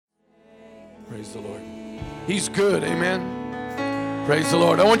Praise the Lord. He's good, amen. Praise the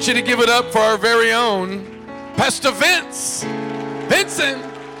Lord. I want you to give it up for our very own Pastor Vince. Vincent.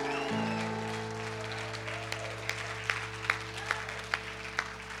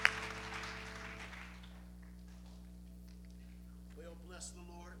 Well, bless the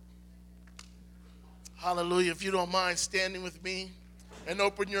Lord. Hallelujah. If you don't mind standing with me and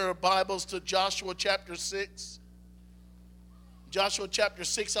open your Bibles to Joshua chapter 6. Joshua chapter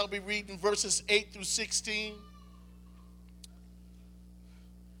 6, I'll be reading verses 8 through 16.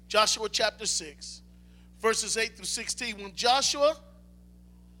 Joshua chapter 6, verses 8 through 16. When Joshua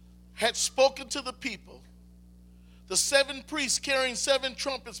had spoken to the people, the 7 priests carrying 7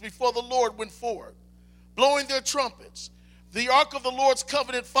 trumpets before the Lord went forward, blowing their trumpets. The ark of the Lord's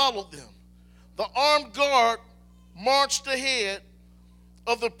covenant followed them. The armed guard marched ahead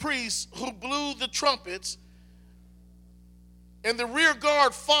of the priests who blew the trumpets, and the rear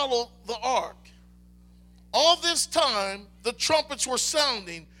guard followed the ark. All this time, the trumpets were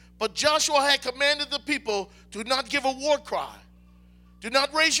sounding, but Joshua had commanded the people, do not give a war cry. Do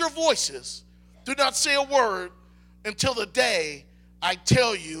not raise your voices. Do not say a word until the day I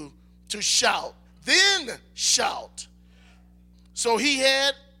tell you to shout. Then shout. So he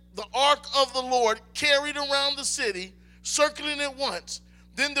had the ark of the Lord carried around the city, circling it once.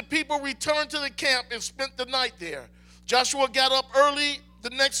 Then the people returned to the camp and spent the night there. Joshua got up early the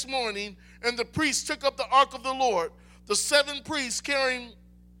next morning, and the priests took up the ark of the Lord. The 7 priests carrying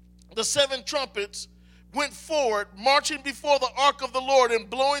the 7 trumpets went forward, marching before the ark of the Lord and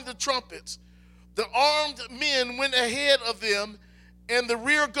blowing the trumpets. The armed men went ahead of them, and the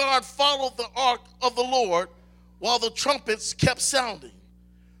rear guard followed the ark of the Lord while the trumpets kept sounding.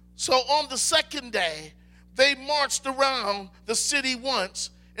 So on the second day, they marched around the city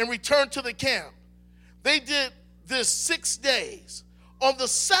once and returned to the camp. They did this 6 days. On the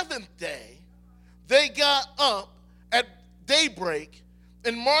 7th day, they got up at daybreak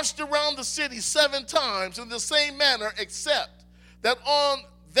and marched around the city 7 times in the same manner, except that on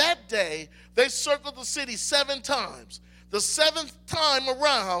that day they circled the city 7 times. The 7th time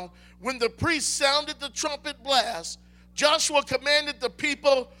around, when the priest sounded the trumpet blast, Joshua commanded the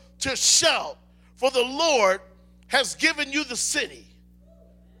people to shout, for the Lord has given you the city.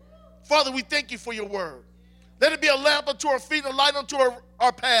 Father, we thank you for your word. Let it be a lamp unto our feet and a light unto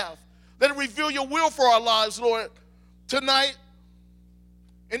our path. Let it reveal your will for our lives, Lord, tonight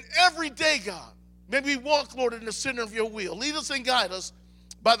and every day, God. May we walk, Lord, in the center of your will. Lead us and guide us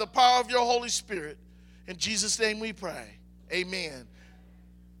by the power of your Holy Spirit. In Jesus' name we pray. Amen.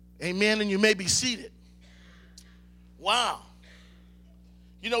 Amen, and you may be seated. Wow.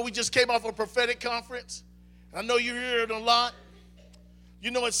 You know, we just came off a prophetic conference. I know you hear it a lot. You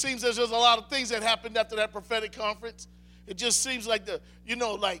know, it seems as there's a lot of things that happened after that prophetic conference. It just seems like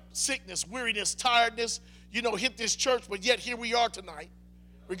like sickness, weariness, tiredness, hit this church, but yet here we are tonight.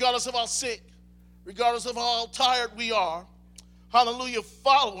 Regardless of how sick, regardless of how tired we are, hallelujah,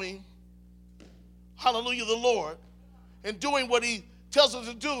 following, hallelujah, the Lord, and doing what he tells us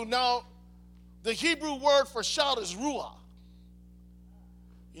to do. Now, the Hebrew word for shout is ruah.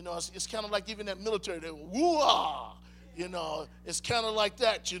 It's kind of like even that military, they woo-ah. It's kind of like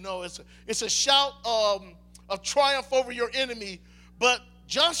that, It's a shout of triumph over your enemy. But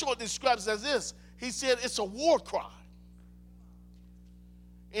Joshua describes it as this. He said it's a war cry.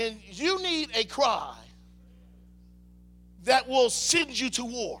 And you need a cry that will send you to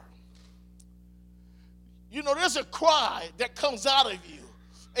war. There's a cry that comes out of you,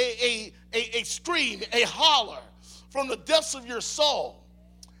 a scream, a holler from the depths of your soul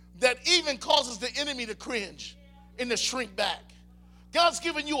that even causes the enemy to cringe and to shrink back. God's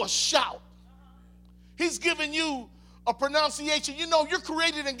given you a shout. He's given you a pronunciation. You're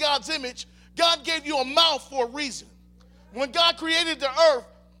created in God's image. God gave you a mouth for a reason. When God created the earth,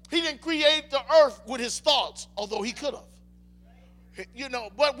 he didn't create the earth with his thoughts, although he could have.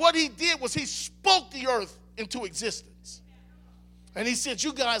 But what he did was he spoke the earth into existence. And he said,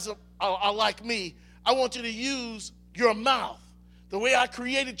 you guys are like me. I want you to use your mouth the way I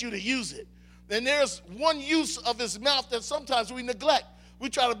created you to use it. And there's one use of his mouth that sometimes we neglect. We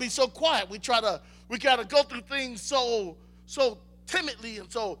try to be so quiet. We gotta go through things so timidly and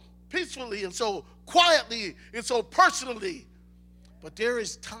so peacefully and so quietly and so personally. But there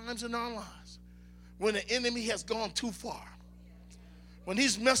is times in our lives when the enemy has gone too far, when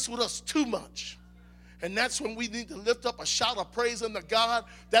he's messed with us too much. And that's when we need to lift up a shout of praise unto God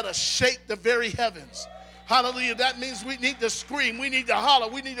that'll shake the very heavens. Hallelujah. That means we need to scream. We need to holler.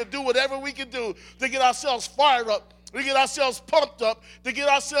 We need to do whatever we can do to get ourselves fired up, to get ourselves pumped up, to get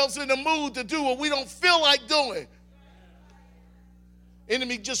ourselves in the mood to do what we don't feel like doing.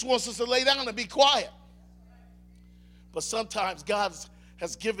 Enemy just wants us to lay down and be quiet. But sometimes God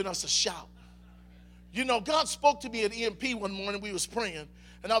has given us a shout. You know, God spoke to me at EMP one morning. We was praying,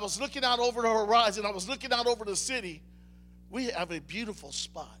 and I was looking out over the horizon. I was looking out over the city. We have a beautiful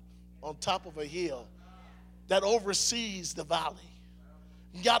spot on top of a hill that oversees the valley.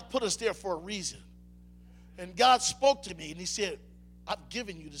 God put us there for a reason. And God spoke to me, and he said, I've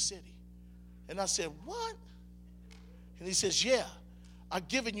given you the city. And I said, what? And he says, yeah, I've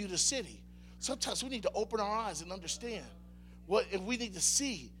given you the city. Sometimes we need to open our eyes and understand what if we need to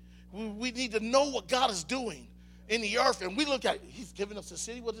see. We need to know what God is doing in the earth. And we look at it, he's given us the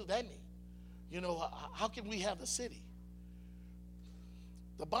city. What does that mean? You know, how can we have the city?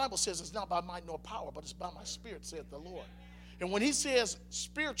 The Bible says it's not by might nor power, but it's by my spirit, saith the Lord. And when he says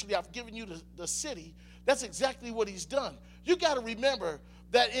spiritually, I've given you the city, that's exactly what he's done. You got to remember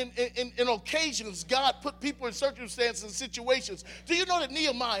that in occasions, God put people in circumstances and situations. Do you know that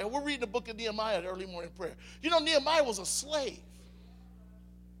Nehemiah, we're reading the book of Nehemiah at early morning prayer. You know, Nehemiah was a slave.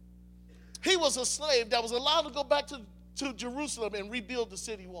 He was a slave that was allowed to go back to Jerusalem and rebuild the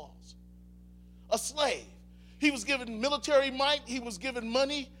city walls. A slave. He was given military might. He was given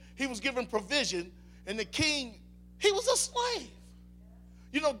money. He was given provision. And the king, he was a slave.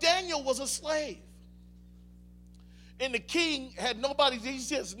 You know, Daniel was a slave. And the king had nobody. He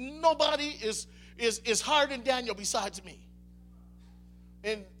says, nobody is higher than Daniel besides me.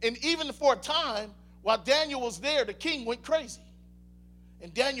 And even for a time, while Daniel was there, the king went crazy.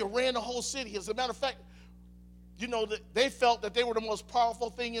 And Daniel ran the whole city. As a matter of fact, you know, they felt that they were the most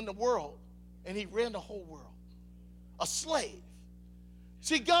powerful thing in the world. And he ran the whole world. A slave.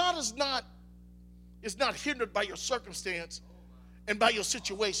 See, God is not hindered by your circumstance and by your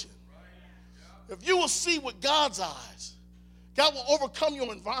situation. If you will see with God's eyes, God will overcome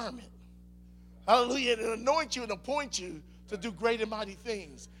your environment. Hallelujah. And anoint you and appoint you to do great and mighty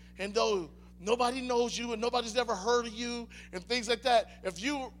things. And though nobody knows you and nobody's ever heard of you and things like that, if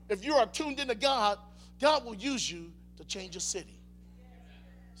you are tuned into God, God will use you to change a city.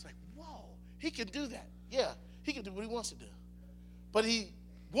 It's like, whoa, he can do that. Yeah, he can do what he wants to do. But he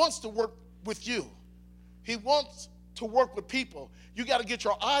wants to work with you. He wants to work with people. You got to get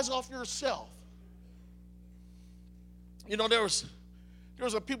your eyes off yourself. You know, there was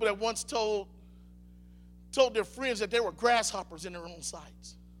a people that once told their friends that they were grasshoppers in their own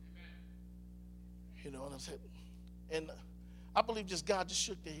sights. You know, and I said, and I believe God just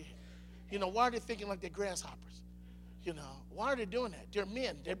shook their head. You know, why are they thinking like they're grasshoppers? You know, why are they doing that? They're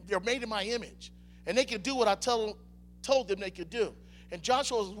men. They're made in my image. And they can do what I told them they could do. And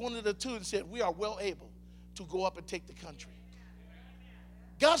Joshua was one of the two and said, we are well able to go up and take the country.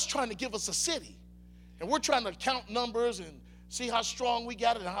 God's trying to give us a city. And we're trying to count numbers and see how strong we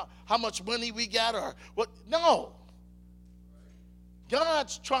got and how much money we got or what. No.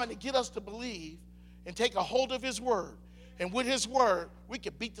 God's trying to get us to believe and take a hold of his word. And with his word, we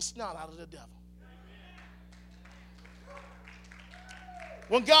can beat the snot out of the devil.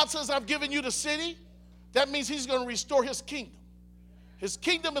 When God says, I've given you the city, that means he's going to restore his kingdom. His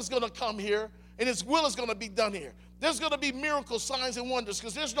kingdom is going to come here, and his will is going to be done here. There's going to be miracles, signs, and wonders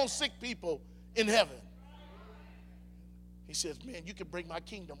because there's no sick people in heaven. He says, man, you can bring my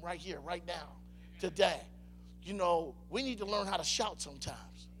kingdom right here, right now, today. You know, we need to learn how to shout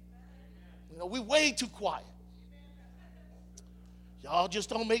sometimes. You know, we're way too quiet. Y'all just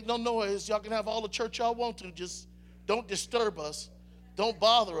don't make no noise. Y'all can have all the church y'all want to. Just don't disturb us. Don't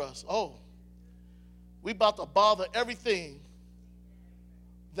bother us. Oh, we about to bother everything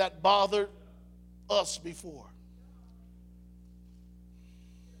that bothered us before.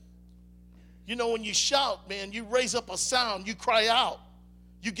 You know, when you shout, man, you raise up a sound, you cry out,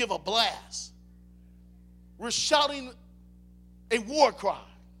 you give a blast. We're shouting a war cry.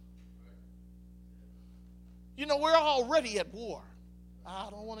 You know, we're already at war. I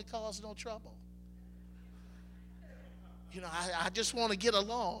don't want to cause no trouble. You know, I just want to get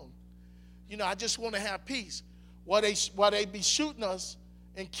along. You know, I just want to have peace. While they be shooting us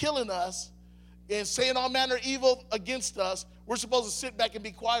and killing us and saying all manner of evil against us, we're supposed to sit back and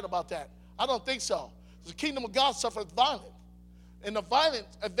be quiet about that. I don't think so. The kingdom of God suffereth violence, and the violent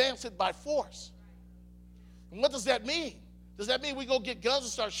advance it by force. And what does that mean? Does that mean we go get guns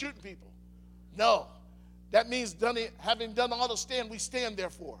and start shooting people? No. That means having done all to stand, we stand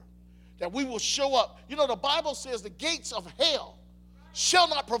therefore. That we will show up. You know, the Bible says the gates of hell shall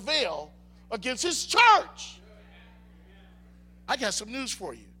not prevail against his church. I got some news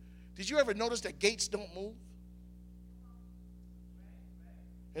for you. Did you ever notice that gates don't move?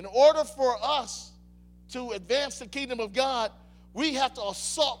 In order for us to advance the kingdom of God, we have to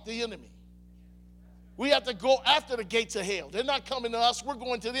assault the enemy. We have to go after the gates of hell. They're not coming to us. We're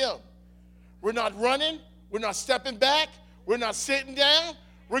going to them. We're not running. We're not stepping back. We're not sitting down.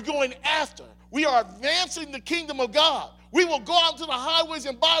 We're going after. We are advancing the kingdom of God. We will go out to the highways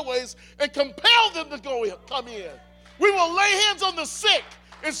and byways and compel them to come in. We will lay hands on the sick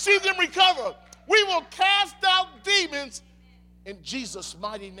and see them recover. We will cast out demons in Jesus'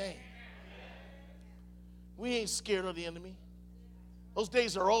 mighty name. We ain't scared of the enemy. Those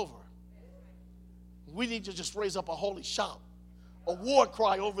days are over. We need to just raise up a holy shout, a war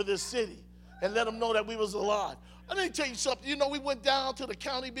cry over this city, and let them know that we was alive. I need to tell you something. You know, we went down to the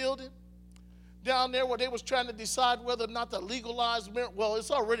county building, down there where they was trying to decide whether or not to legalize marijuana. Well, it's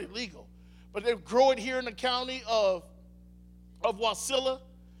already legal, but they grow it here in the county of Wasilla,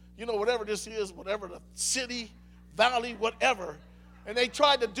 you know, whatever this is, whatever the city, valley, whatever. And they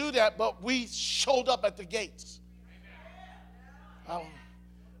tried to do that, but we showed up at the gates.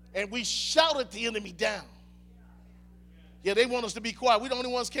 And we shouted the enemy down. Yeah, they want us to be quiet. We the only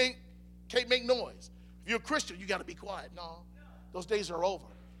ones can't make noise. If you're a Christian, you got to be quiet. No, those days are over.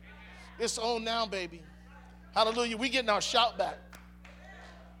 It's on now, baby. Hallelujah. We getting our shout back.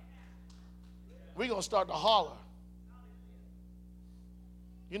 We're going to start to holler.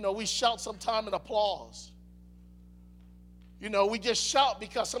 You know, we shout sometime in applause. You know, we just shout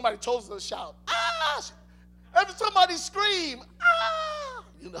because somebody told us to shout. Ah! Every somebody scream, ah!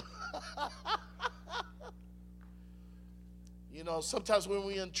 You know. You know, sometimes when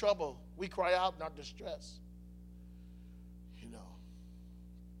we're in trouble, we cry out in our distress. You know.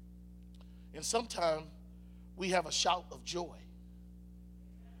 And sometimes we have a shout of joy.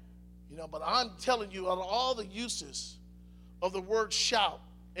 You know, but I'm telling you, on all the uses of the word shout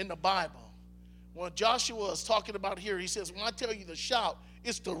in the Bible, when Joshua is talking about here, he says, when I tell you the shout,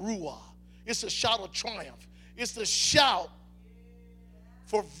 it's the ruah. It's the shout of triumph. It's the shout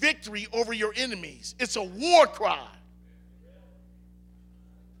for victory over your enemies. It's a war cry.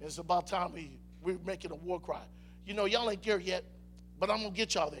 It's about time we're making a war cry. You know, y'all ain't there yet, but I'm going to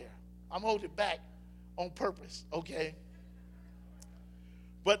get y'all there. I'm holding back on purpose, okay?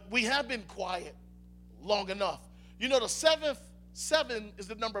 But we have been quiet long enough. You know, the seven is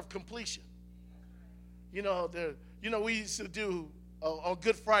the number of completion. You know, we used to do, on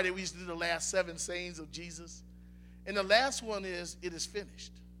Good Friday, we used to do the last 7 sayings of Jesus. And the last one is, it is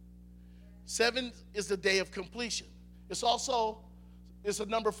finished. 7 is the day of completion. It's a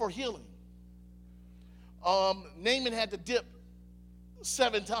number for healing. Naaman had to dip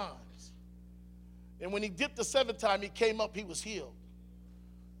 7 times. And when he dipped the 7th time, he came up, he was healed.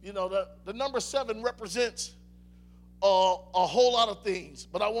 You know, the number 7 represents a whole lot of things.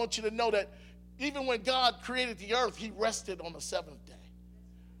 But I want you to know that even when God created the earth, he rested on the 7th day.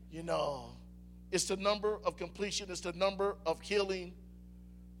 You know, it's the number of completion. It's the number of healing.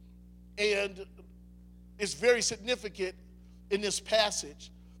 And it's very significant in this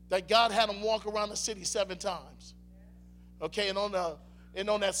passage that God had him walk around the city 7 times. Okay, and on that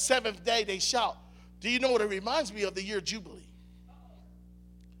 7th day, they shout. Do you know what it reminds me of? The year Jubilee.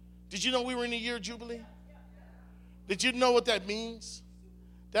 Did you know we were in the year Jubilee? Did you know what that means?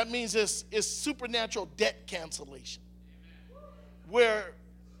 That means it's supernatural debt cancellation. Where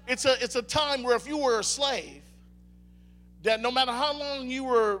it's a time where if you were a slave, that no matter how long you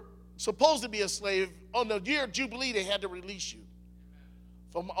were supposed to be a slave, on the year of Jubilee, they had to release you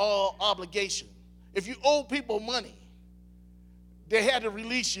from all obligation. If you owe people money, they had to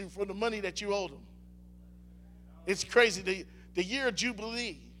release you from the money that you owed them. It's crazy. The year of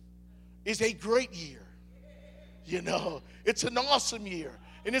Jubilee is a great year. You know, it's an awesome year.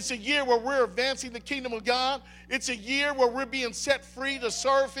 And it's a year where we're advancing the kingdom of God. It's a year where we're being set free to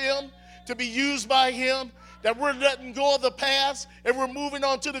serve him, to be used by him, that we're letting go of the past and we're moving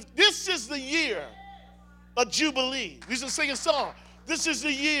on to this is the year of Jubilee. We used to sing a song. This is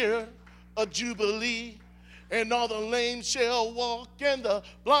the year of Jubilee, and all the lame shall walk, and the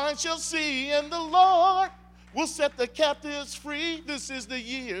blind shall see, and the Lord will set the captives free. This is the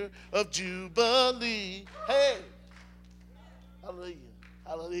year of Jubilee. Hey, hallelujah,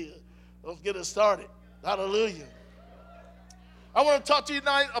 hallelujah. Let's get it started. Hallelujah. I want to talk to you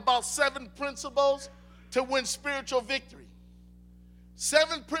tonight about 7 principles to win spiritual victory.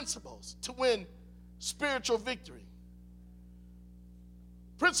 7 principles to win spiritual victory.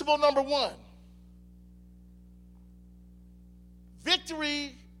 Principle number 1.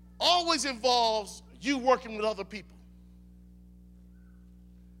 Victory always involves you working with other people.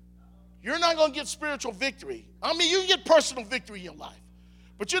 You're not going to get spiritual victory. I mean, you can get personal victory in your life,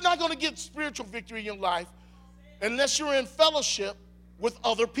 but you're not going to get spiritual victory in your life unless you're in fellowship with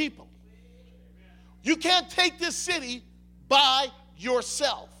other people. You can't take this city by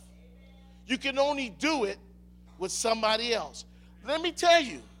yourself. You can only do it with somebody else. Let me tell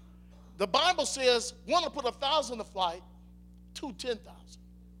you, the Bible says one will put 1,000 to flight, 2 10,000.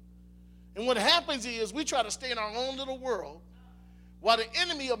 And what happens is we try to stay in our own little world while the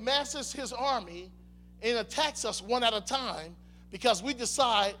enemy amasses his army and attacks us one at a time because we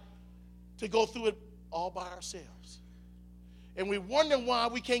decide to go through it all by ourselves. And we wonder why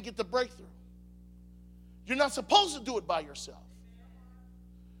we can't get the breakthrough. You're not supposed to do it by yourself.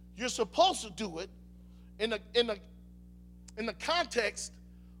 You're supposed to do it in the context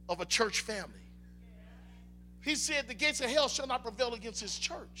of a church family. He said the gates of hell shall not prevail against his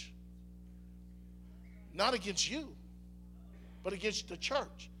church. Not against you, but against the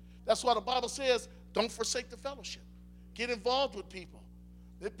church. That's why the Bible says, don't forsake the fellowship. Get involved with people.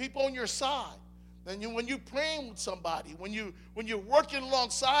 The people on your side. And when you're praying with somebody, when you're working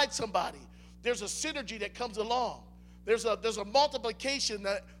alongside somebody, there's a synergy that comes along. There's a multiplication,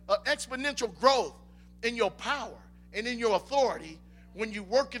 an exponential growth in your power and in your authority when you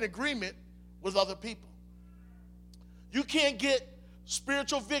work in agreement with other people. You can't get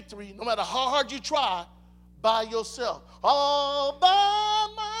spiritual victory, no matter how hard you try, by yourself. All by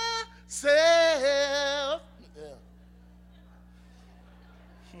myself. Yeah.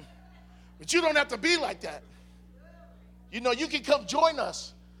 But you don't have to be like that. You know, you can come join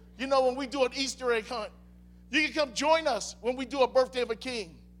us. You know, when we do an Easter egg hunt, you can come join us when we do a birthday of a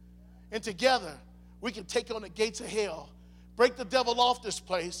king. And together, we can take on the gates of hell, break the devil off this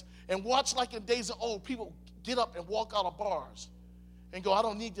place, and watch like in days of old, people get up and walk out of bars and go, I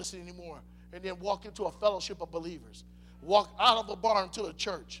don't need this anymore. And then walk into a fellowship of believers. Walk out of a bar into a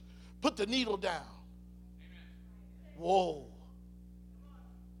church. Put the needle down. Whoa.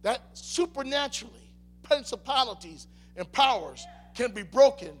 That supernaturally, principalities and powers can be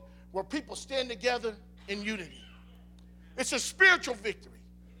broken where people stand together in unity. It's a spiritual victory.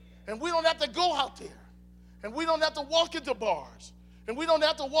 And we don't have to go out there. And we don't have to walk into bars. And we don't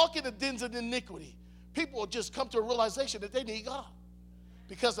have to walk into dens of iniquity. People will just come to a realization that they need God.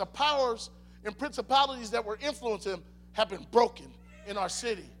 Because the powers and principalities that were influencing them have been broken in our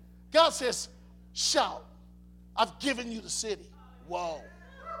city. God says, shout, I've given you the city. Whoa.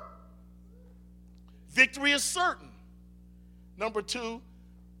 Victory is certain. Number 2,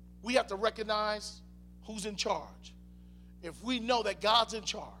 we have to recognize who's in charge. If we know that God's in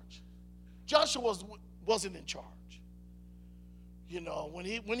charge. Joshua wasn't in charge. You know, when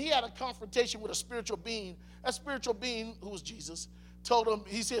he had a confrontation with a spiritual being, that spiritual being, who was Jesus, told him,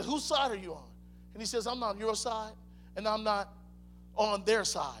 he said, whose side are you on? And he says, I'm not on your side, and I'm not on their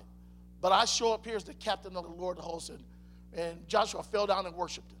side. But I show up here as the captain of the Lord of hosts, and Joshua fell down and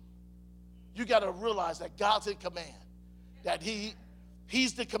worshiped him. You got to realize that God's in command, that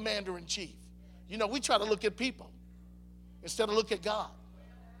he's the commander in chief. You know, we try to look at people instead of look at God.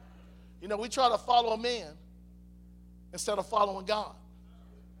 You know, we try to follow a man instead of following God.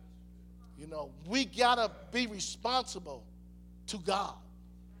 You know, we got to be responsible to God.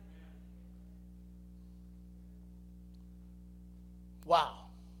 Wow.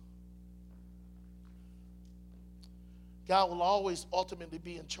 God will always ultimately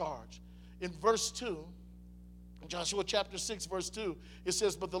be in charge. In verse 2, in Joshua chapter 6, verse 2, it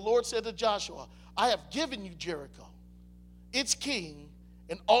says, but the Lord said to Joshua, I have given you Jericho, its king,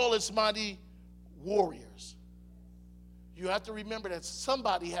 and all its mighty warriors. You have to remember that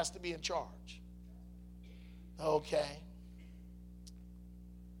somebody has to be in charge. Okay.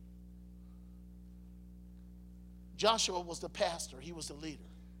 Joshua was the pastor. He was the leader.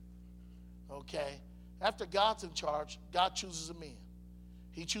 Okay. After God's in charge, God chooses a man.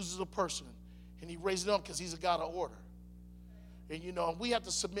 He chooses a person. And he raises it up because he's a God of order. And you know, we have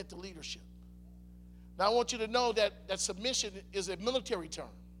to submit to leadership. Now I want you to know that submission is a military term.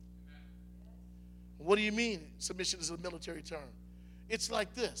 What do you mean submission is a military term? It's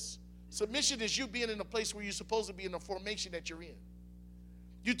like this. Submission is you being in a place where you're supposed to be in the formation that you're in.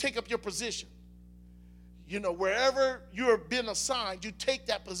 You take up your position. You know, wherever you're been assigned, you take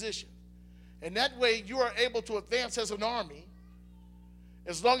that position. And that way you are able to advance as an army.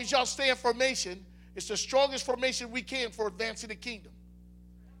 As long as y'all stay in formation, it's the strongest formation we can for advancing the kingdom,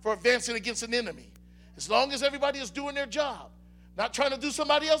 for advancing against an enemy. As long as everybody is doing their job, not trying to do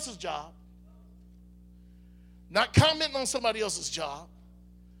somebody else's job, not commenting on somebody else's job,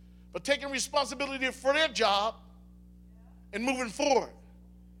 but taking responsibility for their job and moving forward.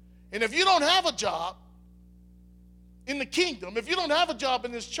 And if you don't have a job in the kingdom, if you don't have a job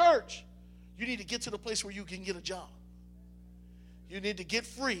in this church, you need to get to the place where you can get a job. You need to get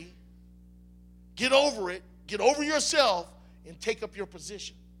free, get over it, get over yourself, and take up your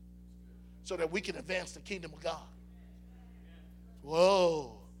position so that we can advance the kingdom of God.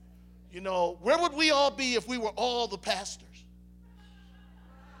 Whoa. You know, where would we all be if we were all the pastors?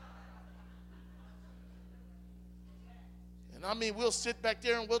 And I mean, we'll sit back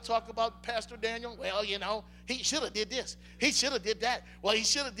there and we'll talk about Pastor Daniel. Well, you know, he should have did this. He should have did that. Well, he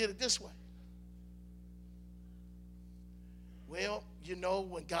should have did it this way. Well, you know,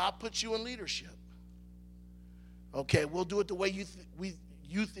 when God puts you in leadership, okay, we'll do it the way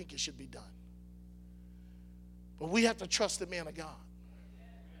you think it should be done. But we have to trust the man of God.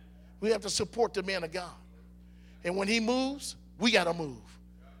 We have to support the man of God. And when he moves, we got to move.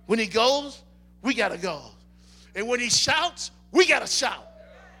 When he goes, we got to go. And when he shouts, we got to shout.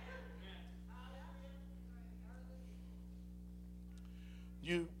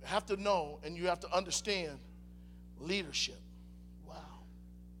 You have to know and you have to understand leadership. Wow.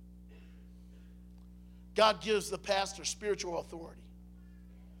 God gives the pastor spiritual authority.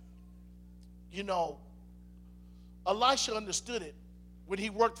 You know, Elisha understood it when he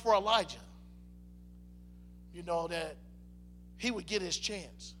worked for Elijah. You know, that he would get his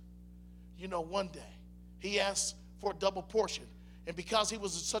chance. You know, one day he asked for a double portion. And because he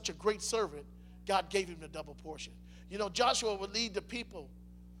was such a great servant, God gave him the double portion. You know, Joshua would lead the people,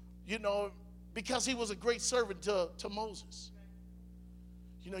 you know, because he was a great servant to Moses.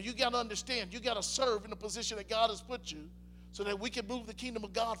 You know, you got to understand, you got to serve in the position that God has put you so that we can move the kingdom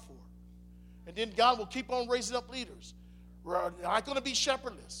of God forward. And then God will keep on raising up leaders. We're not going to be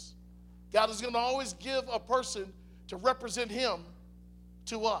shepherdless. God is going to always give a person to represent him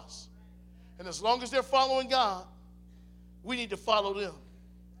to us. And as long as they're following God, we need to follow them.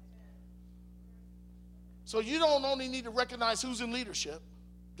 So you don't only need to recognize who's in leadership,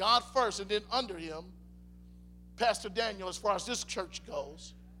 God first, and then under him, Pastor Daniel, as far as this church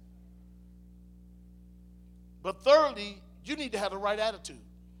goes. But thirdly, you need to have the right attitude.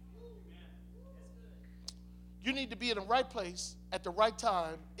 You need to be in the right place at the right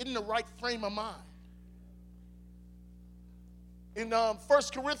time, in the right frame of mind. In 1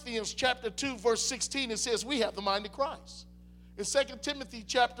 Corinthians chapter 2, verse 16, it says we have the mind of Christ. In 2 Timothy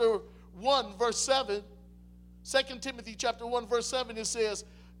chapter 1, verse 7, 2 Timothy chapter 1, verse 7, it says,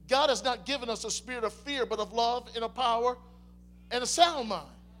 God has not given us a spirit of fear, but of love and of power and a sound mind.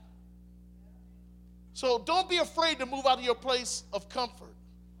 So don't be afraid to move out of your place of comfort.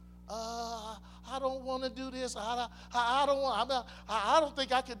 I don't want to do this. I don't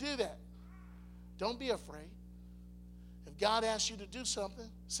think I could do that. Don't be afraid. If God asks you to do something,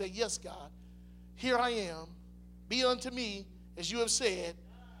 say, yes, God, here I am. Be unto me as you have said,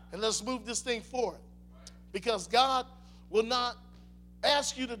 and let's move this thing forward. Because God will not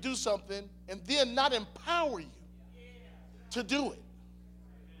ask you to do something and then not empower you to do it.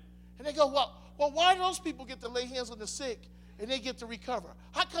 And they go, well, why do those people get to lay hands on the sick and they get to recover?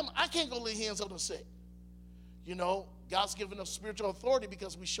 How come I can't go lay hands on the sick? You know, God's given us spiritual authority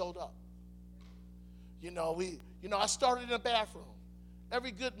because we showed up. I started in a bathroom.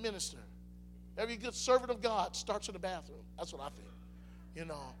 Every good minister, every good servant of God starts in the bathroom. That's what I think.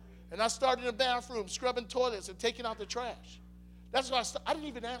 And I started in the bathroom, scrubbing toilets and taking out the trash. That's what I didn't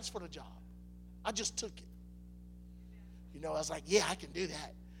even ask for the job. I just took it. I was like, yeah, I can do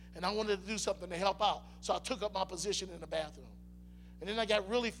that. And I wanted to do something to help out. So I took up my position in the bathroom. And then I got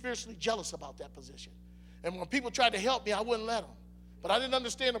really fiercely jealous about that position. And when people tried to help me, I wouldn't let them. But I didn't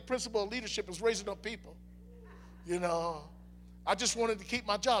understand the principle of leadership is raising up people. I just wanted to keep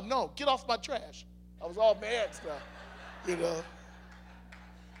my job. No, get off my trash. I was all mad stuff,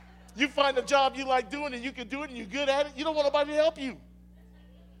 You find a job you like doing and you can do it and you're good at it, you don't want nobody to help you.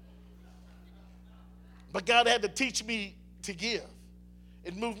 But God had to teach me to give.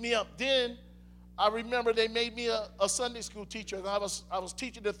 It moved me up. Then I remember they made me a Sunday school teacher, and I was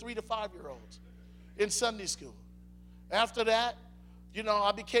teaching the 3 to 5-year-olds in Sunday school. After that,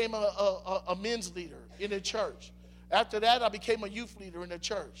 I became a men's leader in the church. After that, I became a youth leader in the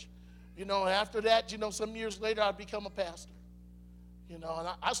church. After that, some years later, I became a pastor. And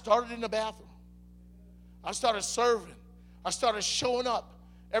I started in the bathroom. I started serving. I started showing up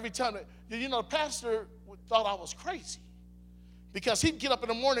every time. The pastor thought I was crazy because he'd get up in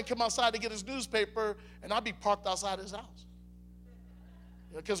the morning, come outside to get his newspaper, and I'd be parked outside his house.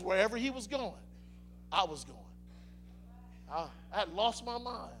 Because wherever he was going, I was going. I had lost my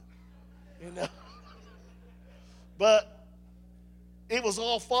mind, But it was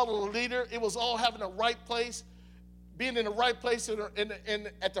all follow the leader. It was all having the right place, being in the right place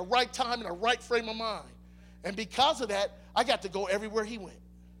and at the right time in the right frame of mind. And because of that, I got to go everywhere he went.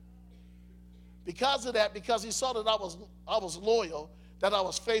 Because of that, because he saw that I was loyal, that I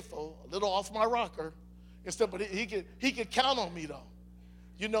was faithful, a little off my rocker, but he could count on me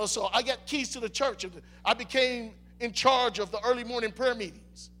though. So I got keys to the church, and I became in charge of the early morning prayer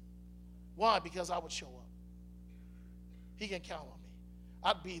meetings. Why? Because I would show up. He can count on me.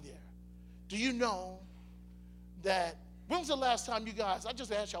 I'd be there. Do you know that, when was the last time you guys, I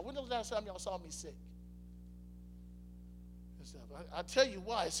just asked y'all, when was the last time y'all saw me sick? I tell you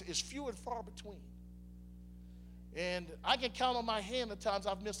why, it's few and far between. And I can count on my hand the times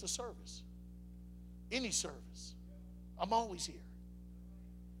I've missed a service. Any service. I'm always here.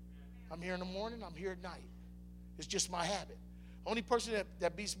 I'm here in the morning, I'm here at night. It's just my habit. Only person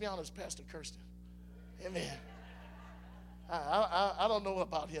that beats me out is Pastor Kirsten. Amen. I don't know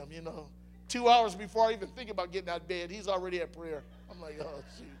about him, 2 hours before I even think about getting out of bed, he's already at prayer. I'm like, oh,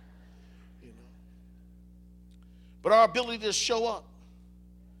 shoot. But our ability to show up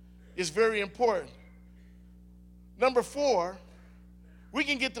is very important. Number 4, we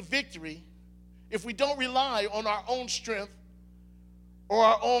can get the victory if we don't rely on our own strength or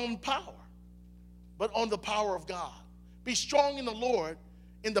our own power, but on the power of God. Be strong in the Lord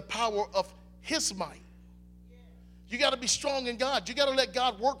in the power of his might. You got to be strong in God. You got to let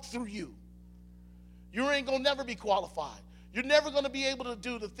God work through you. You ain't going to never be qualified. You're never going to be able to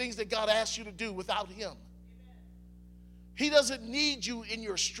do the things that God asks you to do without him. He doesn't need you in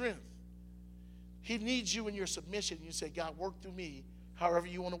your strength. He needs you in your submission. You say, God, work through me however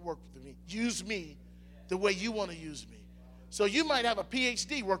you want to work through me. Use me the way you want to use me. So you might have a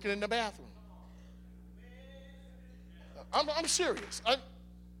PhD working in the bathroom. I'm serious.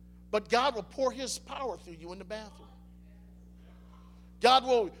 But God will pour his power through you in the bathroom. God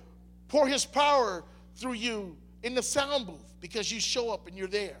will pour his power through you in the sound booth because you show up and you're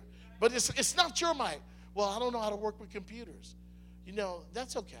there. But it's not your might. Well, I don't know how to work with computers.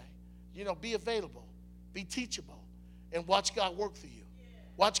 That's okay. Be available. Be teachable. And watch God work through you.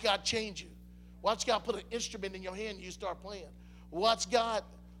 Watch God change you. Watch God put an instrument in your hand and you start playing. Watch God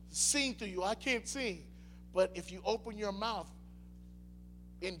sing through you. I can't sing. But if you open your mouth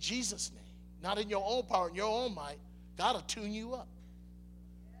in Jesus' name, not in your own power, in your own might, God will tune you up.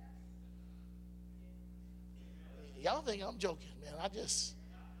 Y'all think I'm joking, man.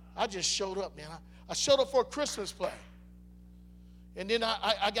 I just showed up, man. I showed up for a Christmas play. And then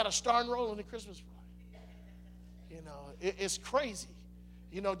I got a starring role in the Christmas play. It's crazy.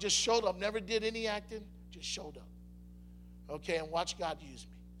 Just showed up. Never did any acting. Just showed up. Okay, and watch God use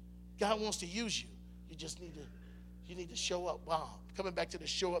me. God wants to use you. You just need to show up. Wow, coming back to the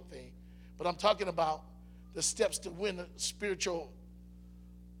show up thing. But I'm talking about the steps to win a spiritual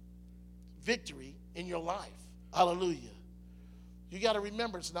victory in your life. Hallelujah. You got to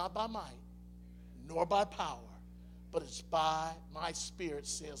remember, it's not by might, nor by power, but it's by my Spirit,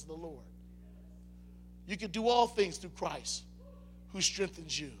 says the Lord. You can do all things through Christ who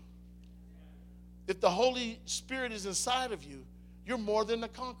strengthens you. If the Holy Spirit is inside of you, you're more than a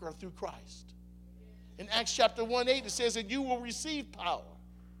conqueror through Christ. In Acts chapter 1:8, it says that you will receive power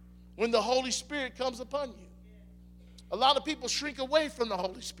when the Holy Spirit comes upon you. A lot of people shrink away from the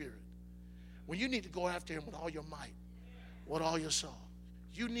Holy Spirit. Well, you need to go after him with all your might, with all your soul.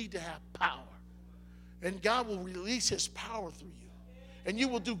 You need to have power. And God will release his power through you. And you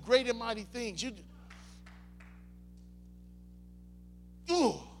will do great and mighty things.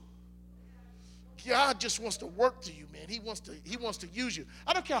 God just wants to work through you, man. He wants to use you.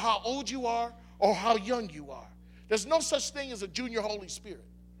 I don't care how old you are or how young you are. There's no such thing as a junior Holy Spirit.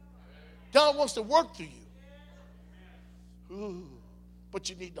 God wants to work through you. Ooh, but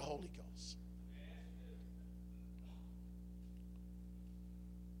you need the Holy Ghost.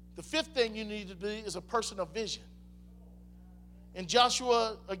 The fifth thing you need to be is a person of vision. In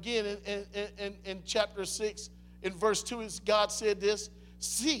Joshua, again, in chapter 6, in verse 2, God said this,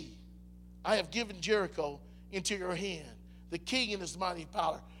 "See, I have given Jericho into your hand, the king and his mighty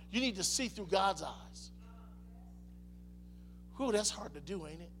power." You need to see through God's eyes. Whew, that's hard to do,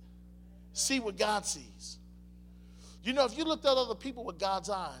 ain't it? See what God sees. If you looked at other people with God's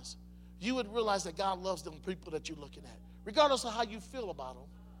eyes, you would realize that God loves them people that you're looking at. Regardless of how you feel about them,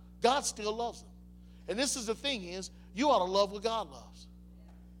 God still loves them. And this is the thing is, you ought to love what God loves.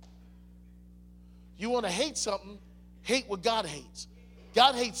 You want to hate something, hate what God hates.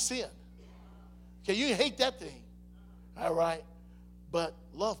 God hates sin. Okay, you hate that thing. All right? But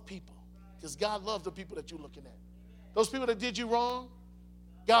love people. Because God loves the people that you're looking at. Those people that did you wrong,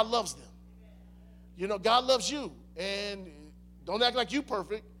 God loves them. God loves you. And don't act like you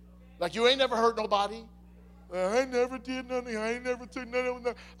perfect. Like you ain't never hurt nobody. I ain't never did nothing. I ain't never took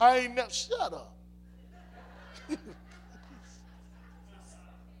nothing. I ain't never. Shut up.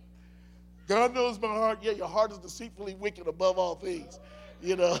 God knows my heart. Yeah, your heart is deceitfully wicked above all things.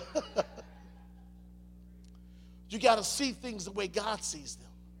 You got to see things the way God sees them.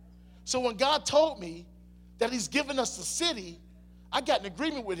 So when God told me that he's given us the city, I got an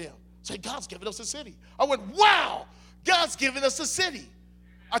agreement with him. Say, God's given us a city. I went, wow, God's given us a city.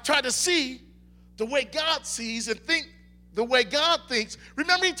 I tried to see the way God sees and think the way God thinks.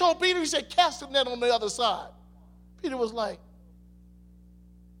 Remember he told Peter, he said, cast the net on the other side. Peter was like,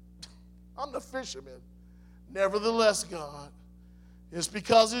 I'm the fisherman. Nevertheless, God, it's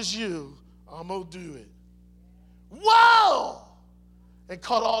because it's you, I'm going to do it. Whoa! And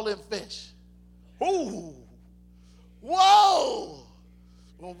caught all them fish. Ooh. Whoa!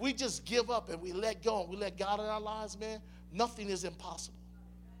 When we just give up and we let go and we let God in our lives, man, nothing is impossible.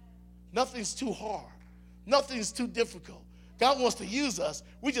 Nothing's too hard. Nothing's too difficult. God wants to use us.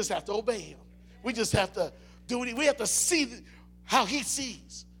 We just have to obey him. We just have to do it. We have to see how he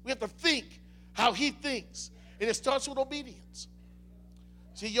sees. We have to think how he thinks. And it starts with obedience.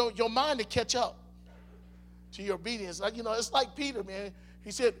 See, your mind to catch up to your obedience. Like, it's like Peter, man. He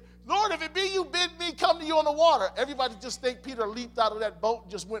said, Lord, if it be you, bid me come to you on the water. Everybody just think Peter leaped out of that boat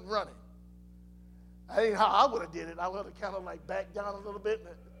and just went running. That ain't how I would have did it. I would have kind of like backed down a little bit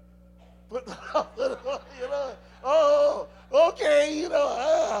and put, oh, okay,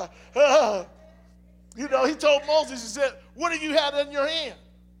 he told Moses, he said, what have you had in your hand?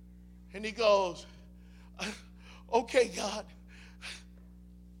 And he goes, okay, God.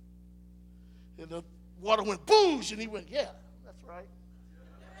 And the water went boosh, and he went, yeah, that's right.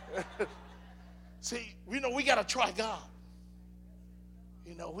 See, we got to try God.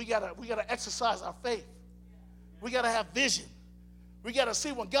 We got to exercise our faith. We got to have vision. We got to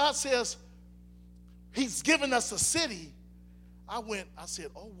see when God says he's given us a city. I said,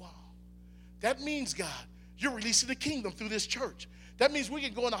 oh, wow. That means, God, you're releasing the kingdom through this church. That means we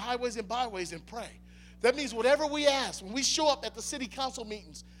can go in the highways and byways and pray. That means whatever we ask, when we show up at the city council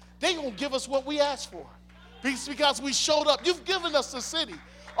meetings, they're going to give us what we asked for. Because we showed up. You've given us the city.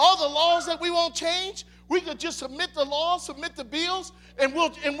 All the laws that we won't change, we could just submit the laws, submit the bills, and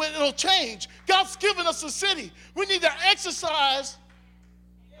it'll change. God's given us a city. We need to exercise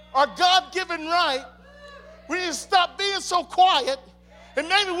our God-given right. We need to stop being so quiet, and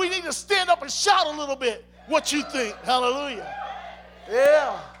maybe we need to stand up and shout a little bit what you think. Hallelujah.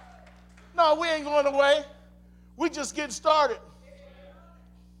 Yeah. No, we ain't going away. We just getting started.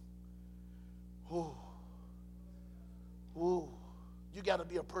 Ooh. Ooh. You got to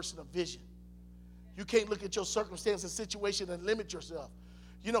be a person of vision. You can't look at your circumstance and situation and limit yourself.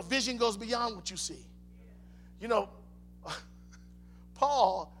 Vision goes beyond what you see.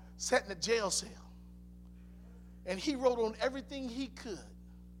 Paul sat in a jail cell, and he wrote on everything he could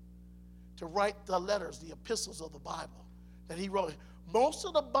to write the letters, the epistles of the Bible that he wrote. Most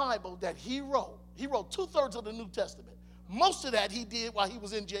of the Bible that he wrote 2/3 of the New Testament. Most of that he did while he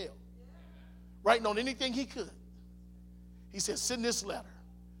was in jail, writing on anything he could. He said, send this letter.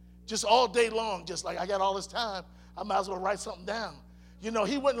 Just all day long, just like I got all this time, I might as well write something down. He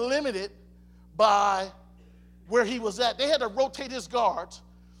wasn't limited by where he was at. They had to rotate his guards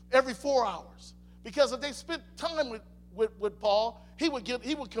every 4 hours. Because if they spent time with Paul, he would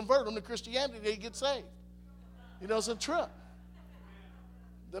convert them to Christianity, they'd get saved. It's a trip.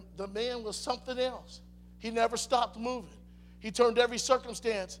 The man was something else. He never stopped moving. He turned every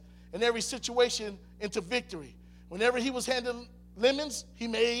circumstance and every situation into victory. Whenever he was handing lemons, he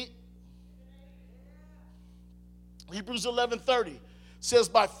made. Hebrews 11:30 says,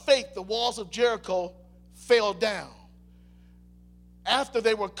 by faith the walls of Jericho fell down after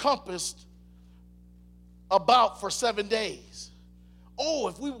they were compassed about for 7 days. Oh,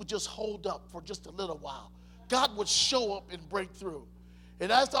 if we would just hold up for just a little while, God would show up and break through.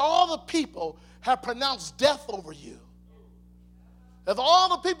 And as all the people have pronounced death over you, if all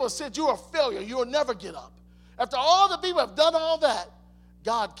the people said you're a failure, you'll never get up, after all the people have done all that,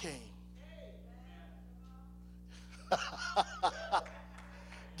 God came.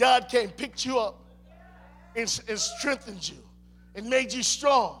 God came, picked you up, and strengthened you, and made you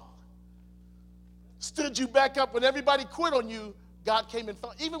strong. Stood you back up when everybody quit on you. God came and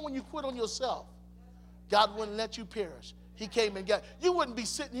found. Even when you quit on yourself, God wouldn't let you perish. He came and got you. Wouldn't be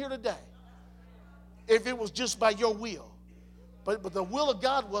sitting here today if it was just by your will. But the will of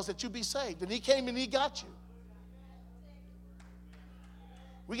God was that you be saved, and he came and he got you.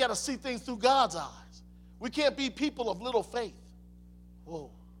 We got to see things through God's eyes. We can't be people of little faith.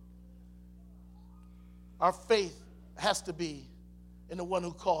 Whoa. Our faith has to be in the one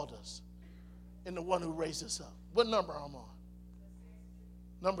who called us, in the one who raised us up. What number I'm on?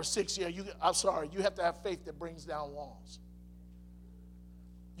 Number 6, yeah. You have to have faith that brings down walls.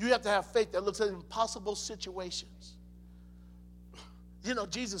 You have to have faith that looks at impossible situations.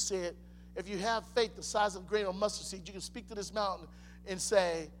 Jesus said, if you have faith the size of a grain of mustard seed, you can speak to this mountain and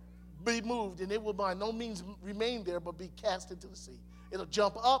say, be moved, and it will by no means remain there, but be cast into the sea. It'll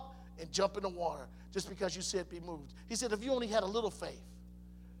jump up and jump in the water just because you said be moved. He said, if you only had a little faith,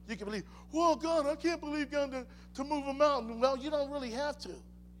 you can believe, well, God, I can't believe God to move a mountain. Well, you don't really have to.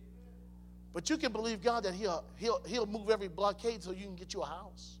 But you can believe God that he'll move every blockade so you can get you a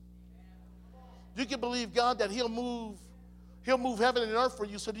house. You can believe God that he'll move heaven and earth for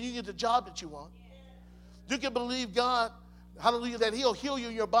you so that you can get the job that you want. You can believe God, hallelujah, that he'll heal you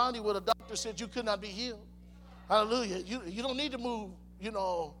in your body where the doctor said you could not be healed. Hallelujah. You don't need to move,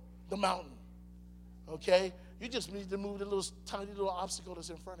 the mountain. Okay? You just need to move the little tiny little obstacle that's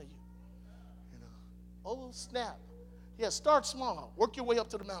in front of you. Oh, snap. Yeah, start small. Work your way up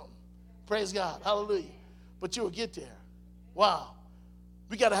to the mountain. Praise God. Hallelujah. But you will get there. Wow.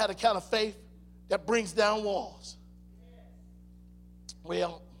 We got to have the kind of faith that brings down walls.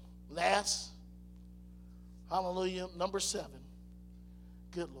 Well, last, hallelujah, number 7.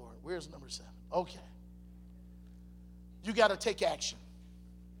 Good Lord. Where's number 7? Okay. You got to take action.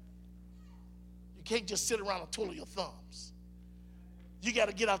 You can't just sit around and twiddle your thumbs. You got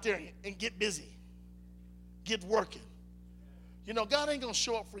to get out there and get busy. Get working. God ain't going to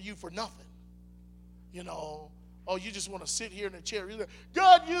show up for you for nothing. Oh, you just want to sit here in a chair. You're like,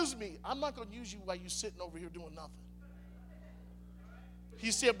 God, use me. I'm not going to use you while you're sitting over here doing nothing.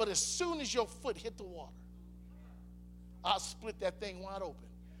 He said, but as soon as your foot hit the water, I'll split that thing wide open.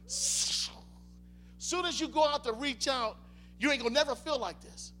 Soon as you go out to reach out, you ain't going to never feel like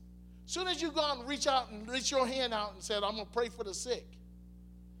this. Soon as you go out and reach your hand out and say, I'm going to pray for the sick.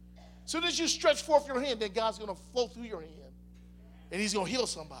 Soon as you stretch forth your hand, then God's going to flow through your hand. And he's going to heal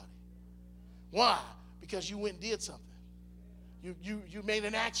somebody. Why? Because you went and did something. You made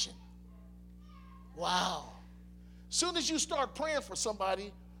an action. Wow. Soon as you start praying for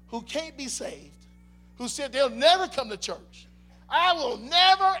somebody who can't be saved, who said they'll never come to church, I will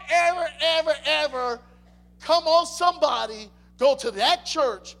never, ever, ever, ever come on somebody, go to that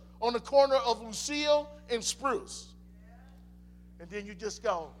church on the corner of Lucille and Spruce. And then you just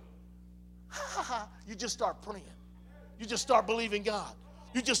go, you just start praying. You just start believing God.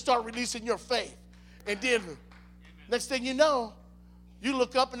 You just start releasing your faith. And then next thing you know, you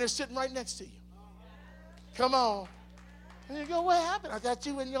look up and they're sitting right next to you. Come on. And you go, what happened? I got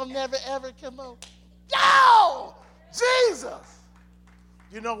you and you'll never, ever come on. No! Jesus!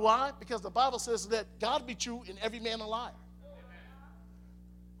 You know why? Because the Bible says that God be true and every man a liar.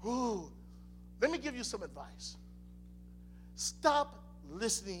 Ooh. Let me give you some advice. Stop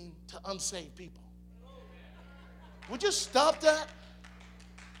listening to unsaved people. Would you stop that?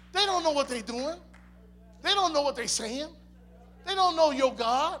 They don't know what they're doing. They don't know what they're saying. They don't know your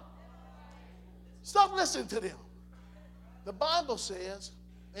God. Stop listening to them. The Bible says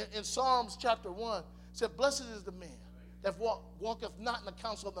in Psalms chapter 1, said, blessed is the man that walketh not in the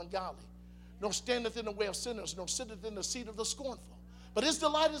counsel of the ungodly, nor standeth in the way of sinners, nor sitteth in the seat of the scornful. But his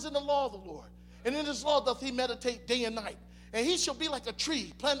delight is in the law of the Lord, and in his law doth he meditate day and night. And he shall be like a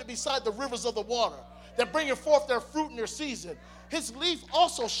tree planted beside the rivers of the water, that bringeth forth their fruit in their season. His leaf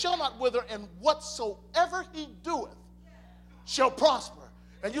also shall not wither, and whatsoever he doeth shall prosper.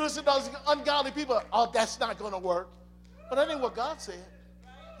 And you listen to those ungodly people, oh, that's not going to work. But that ain't what God said.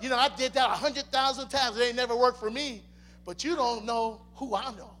 I did that 100,000 times. It ain't never worked for me. But you don't know who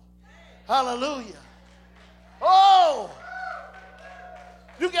I know. Hallelujah. Oh,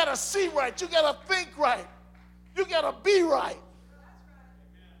 you got to see right. You got to think right. You got to be right.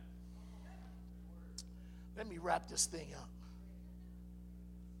 Let me wrap this thing up.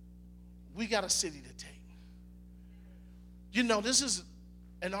 We got a city to take. This is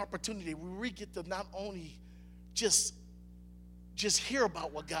an opportunity where we get to not only just hear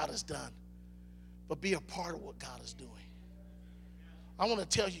about what God has done, but be a part of what God is doing. I want to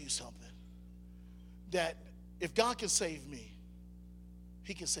tell you something, that if God can save me,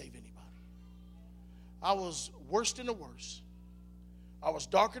 he can save anybody. I was worse than the worst. I was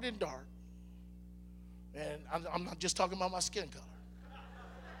darker than dark. And I'm not just talking about my skin color.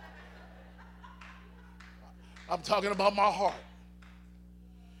 I'm talking about my heart.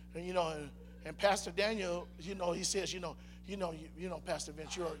 And and Pastor Daniel, he says, Pastor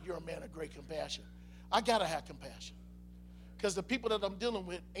Vince, you're a man of great compassion. I gotta have compassion, because the people that I'm dealing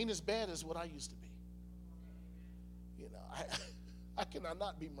with ain't as bad as what I used to be. I cannot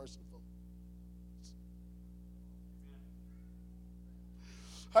not be merciful.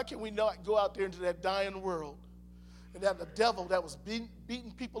 How can we not go out there into that dying world and have the devil that was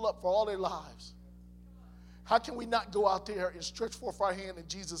beating people up for all their lives? How can we not go out there and stretch forth our hand in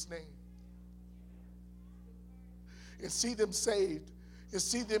Jesus' name and see them saved, and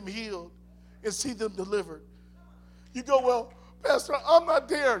see them healed, and see them delivered? You go, well, Pastor, I'm not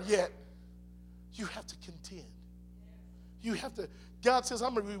there yet. You have to contend. You have to God says,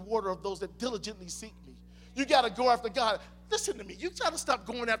 I'm a rewarder of those that diligently seek me. You got to go after God. Listen to me. You got to stop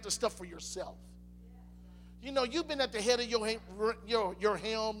going after stuff for yourself. You know, you've been at the head of your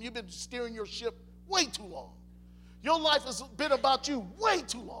helm. You've been steering your ship way too long. Your life has been about you way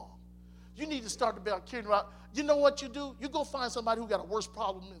too long. You need to start about caring about. You know what you do? You go find somebody who got a worse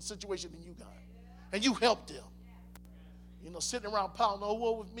problem and situation than you got, and you help them. You know, sitting around piling, oh,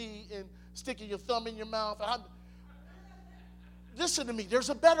 woe with me, and sticking your thumb in your mouth. Listen to me. There's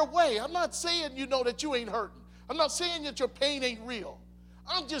a better way. I'm not saying, you know, that you ain't hurting. I'm not saying that your pain ain't real.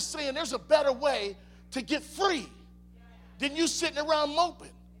 I'm just saying there's a better way to get free than you sitting around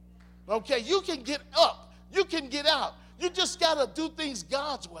moping. Okay, you can get up. You can get out. You just got to do things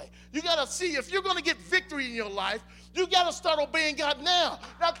God's way. You got to see if you're going to get victory in your life, you got to start obeying God now.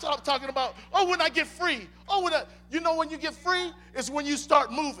 Not talking about, oh, when I get free. Oh, when you get free is when you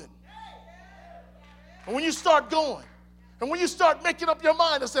start moving. And when you start going. And when you start making up your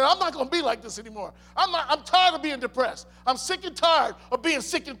mind and saying, I'm not going to be like this anymore. I'm tired of being depressed. I'm sick and tired of being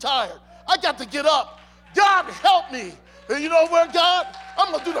sick and tired. I got to get up. God, help me. And you know what, God?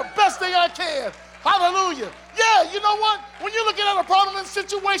 I'm going to do the best thing I can. Hallelujah. Yeah, you know what? When you're looking at a problem and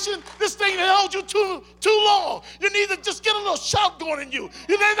situation, this thing held you too long. You need to just get a little shout going in you.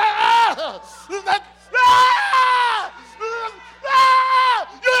 You need that, you let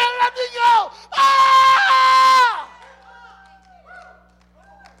me go.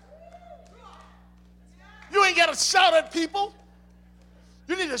 You ain't got to shout at people.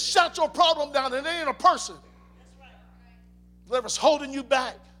 You need to shout your problem down, and it ain't a person. Whatever's holding you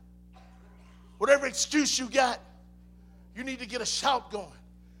back, whatever excuse you got, you need to get a shout going.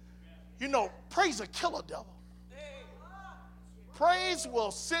 You know, praise will kill a devil. Praise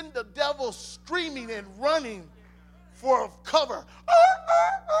will send the devil screaming and running for cover.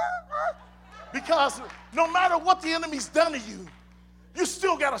 Because no matter what the enemy's done to you, you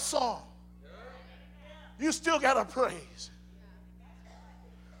still got a song. You still got a praise.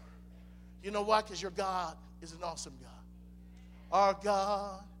 You know why? Because your God is an awesome God. Our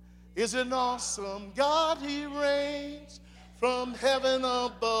God is an awesome God. He reigns from heaven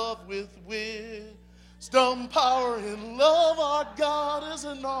above with wisdom, power, and love. Our God is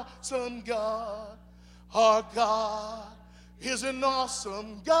an awesome God. Our God is an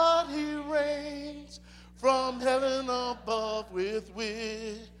awesome God. He reigns from heaven above with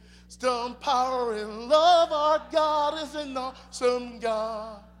wisdom, power, and love. Our God is an awesome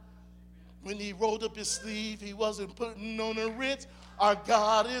God. When he rolled up his sleeve, he wasn't putting on a ritz. Our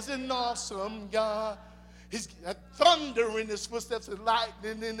God is an awesome God. He's got thunder in his footsteps and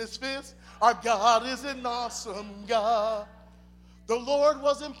lightning in his fist. Our God is an awesome God. The Lord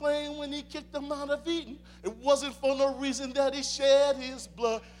wasn't playing when he kicked them out of Eden. It wasn't for no reason that he shed his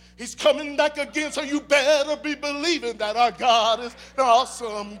blood. He's coming back again, so you better be believing that our God is an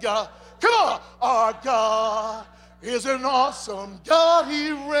awesome God. Come on. Our God is an awesome God.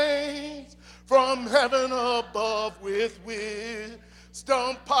 He reigns from heaven above with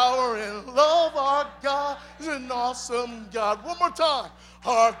wisdom, power, and love. Our God is an awesome God. One more time.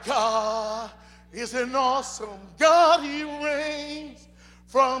 Our God is an awesome God. He reigns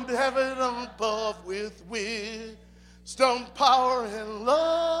from heaven above with wisdom, power, and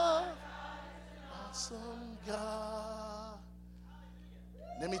love. Awesome God.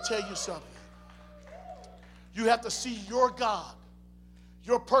 Let me tell you something. You have to see your God,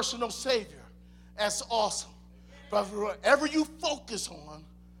 your personal Savior, as awesome. But whatever you focus on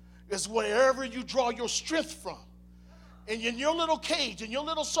is wherever you draw your strength from. And in your little cage, in your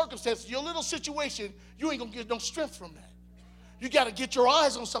little circumstance, your little situation, you ain't going to get no strength from that. You got to get your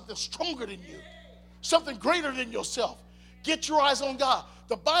eyes on something stronger than you, something greater than yourself. Get your eyes on God.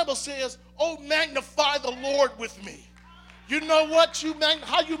 The Bible says, oh, magnify the Lord with me. You know what?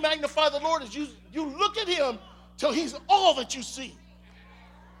 How you magnify the Lord is you look at him till he's all that you see.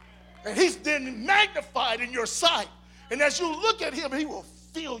 And he's then magnified in your sight. And as you look at him, he will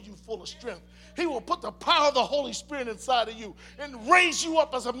fill you full of strength. He will put the power of the Holy Spirit inside of you and raise you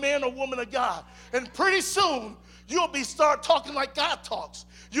up as a man or woman of God. And pretty soon, you'll start talking like God talks.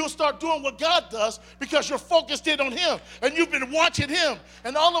 You'll start doing what God does because you're focused in on him. And you've been watching him.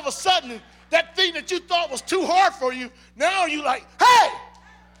 And all of a sudden, that thing that you thought was too hard for you, now you're like, hey!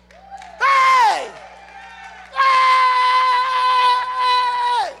 Hey! Hey!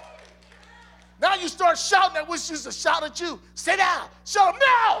 Now you start shouting at which used to shout at you. Sit down. Shout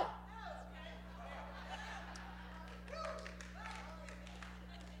now!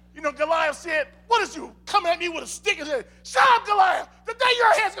 You know, Goliath said, what is you come at me with a stick and say, shut up, Goliath. The day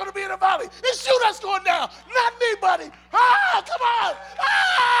your head's going to be in the valley. It's you that's going down, not me, buddy. Ah, come on.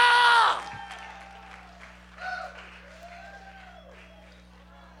 Ah!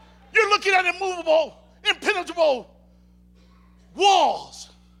 looking at immovable, impenetrable walls,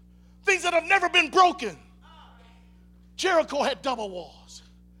 things that have never been broken. Jericho had double walls.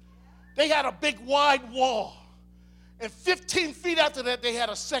 They had a big wide wall. And 15 feet after that, they had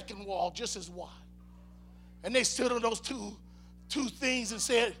a second wall just as wide. And they stood on those two things and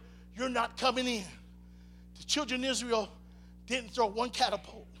said, you're not coming in. The children of Israel didn't throw one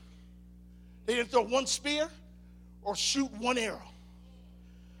catapult. They didn't throw one spear or shoot one arrow.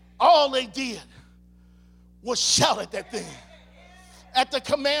 All they did was shout at that thing at the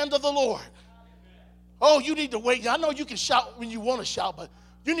command of the Lord. Oh, you need to wait. I know you can shout when you want to shout, but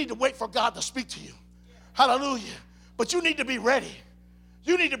you need to wait for God to speak to you. Hallelujah. But you need to be ready.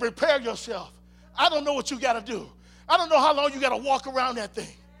 You need to prepare yourself. I don't know what you got to do. I don't know how long you got to walk around that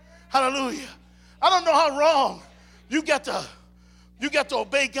thing. Hallelujah. I don't know how long you got to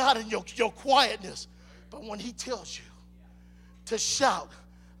obey God in your quietness. But when he tells you to shout,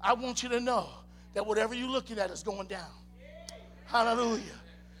 I want you to know that whatever you're looking at is going down. Hallelujah.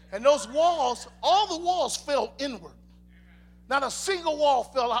 And those walls, all the walls fell inward. Not a single wall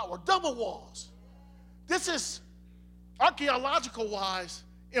fell outward. Double walls. This is archaeological-wise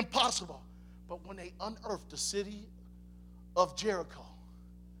impossible. But when they unearthed the city of Jericho,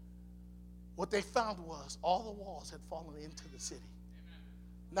 what they found was all the walls had fallen into the city.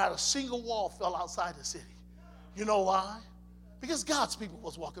 Not a single wall fell outside the city. You know why? Because God's people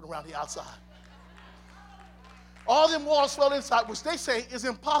was walking around the outside. All them walls fell inside, which they say is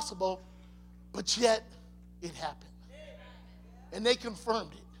impossible, but yet it happened. And they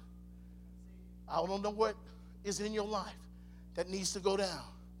confirmed it. I don't know what is in your life that needs to go down,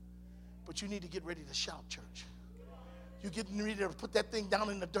 but you need to get ready to shout, church. You're getting ready to put that thing down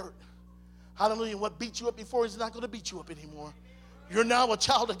in the dirt. Hallelujah. What beat you up before is not going to beat you up anymore. You're now a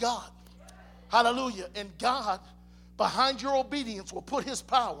child of God. Hallelujah. And God, behind your obedience, will put his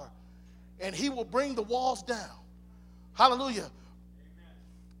power, and he will bring the walls down. Hallelujah.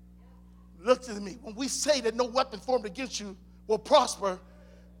 Look to me. When we say that no weapon formed against you will prosper,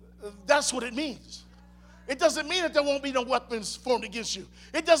 that's what it means. It doesn't mean that there won't be no weapons formed against you.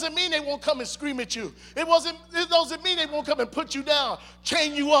 It doesn't mean they won't come and scream at you. It doesn't mean they won't come and put you down,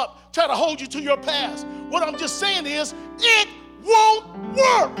 chain you up, try to hold you to your past. What I'm just saying is, it won't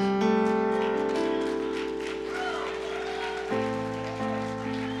work.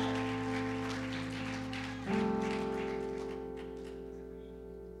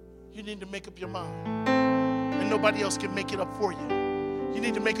 You need to make up your mind. And nobody else can make it up for you. You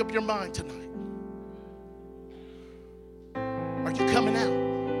need to make up your mind tonight. Are you coming out?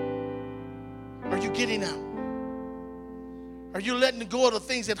 Are you getting out? Are you letting go of the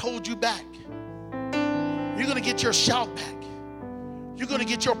things that hold you back? You're going to get your shout back. You're going to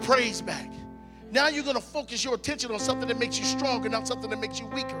get your praise back. Now you're going to focus your attention on something that makes you stronger, not something that makes you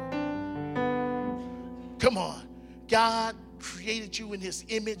weaker. Come on. God created you in his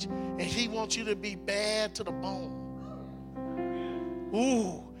image, and he wants you to be bad to the bone.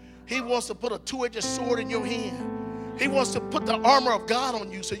 Ooh, he wants to put a two-edged sword in your hand. He wants to put the armor of God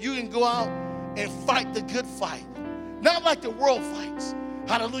on you so you can go out and fight the good fight. Not like the world fights.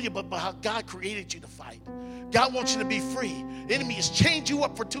 Hallelujah, but how God created you to fight. God wants you to be free. The enemy has chained you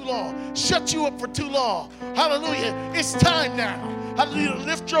up for too long, shut you up for too long. Hallelujah. It's time now. Hallelujah.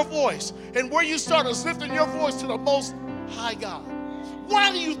 Lift your voice. And where you start is lifting your voice to the Most High God.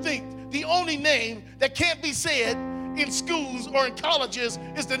 Why do you think the only name that can't be said in schools or in colleges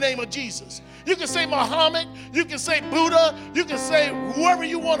is the name of Jesus? You can say Muhammad, you can say Buddha, you can say whoever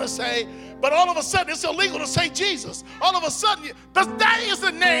you want to say, but all of a sudden it's illegal to say Jesus. All of a sudden, that is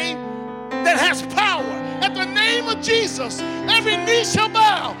the name that has power. At the name of Jesus, every knee shall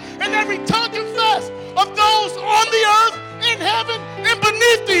bow and every tongue confess of those on the earth, in heaven, and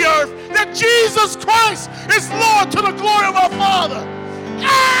beneath the earth, that Jesus Christ is Lord to the glory of our Father.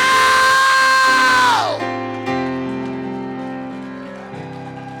 Ow!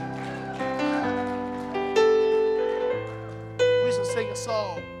 We used to sing a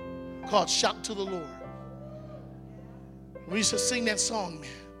song called Shout to the Lord. We used to sing that song, man.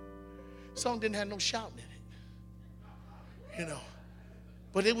 The song didn't have no shouting in it, you know.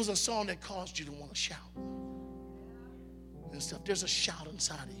 But it was a song that caused you to want to shout and stuff. There's a shout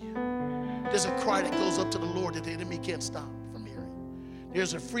inside of you. There's a cry that goes up to the Lord that the enemy can't stop from hearing.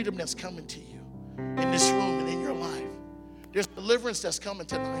 There's a freedom that's coming to you in this room and in your life. There's deliverance that's coming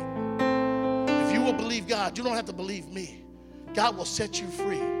tonight. If you will believe God, you don't have to believe me. God will set you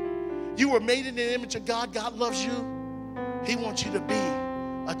free. You were made in the image of God. God loves you. He wants you to be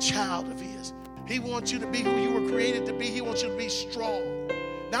a child of his. He wants you to be who you were created to be. He wants you to be strong.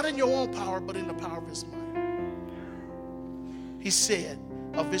 Not in your own power, but in the power of his might. He said,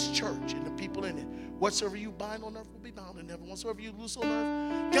 of his church and the people in it. Whatsoever you bind on earth will be bound in heaven. Whatsoever you loose on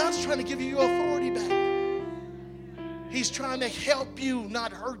earth, God's trying to give you your authority back. He's trying to help you,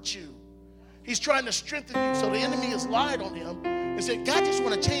 not hurt you. He's trying to strengthen you. So the enemy has lied on him and said, God just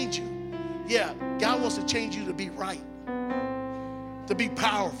want to change you. Yeah, God wants to change you to be right, to be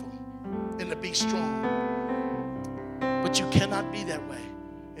powerful, and to be strong. But you cannot be that way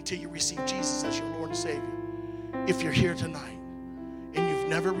until you receive Jesus as your Lord and Savior. If you're here tonight and you've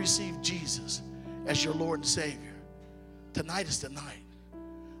never received Jesus as your Lord and Savior, tonight is the night.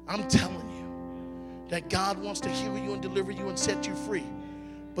 I'm telling you that God wants to heal you and deliver you and set you free.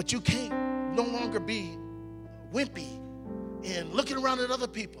 But you can't no longer be wimpy and looking around at other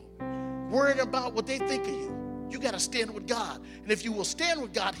people, worrying about what they think of you. You got to stand with God. And if you will stand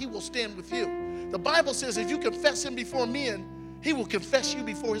with God, he will stand with you. The Bible says if you confess him before men, he will confess you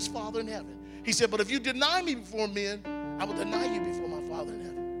before his Father in heaven. He said, but if you deny me before men, I will deny you before my Father in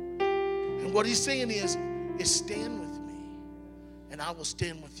heaven. And what he's saying is stand with me, and I will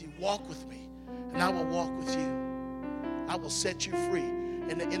stand with you. Walk with me, and I will walk with you. I will set you free,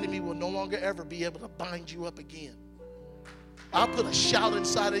 and the enemy will no longer ever be able to bind you up again. I'll put a shout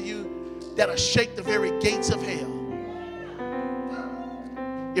inside of you that'll shake the very gates of hell.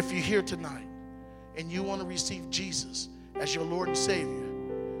 If you're here tonight and you want to receive Jesus as your Lord and Savior,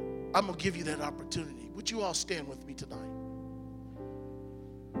 I'm going to give you that opportunity. Would you all stand with me tonight?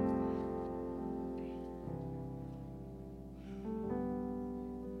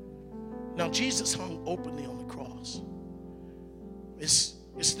 Now, Jesus hung openly on the cross. It's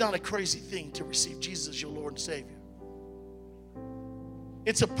not a crazy thing to receive Jesus as your Lord and Savior.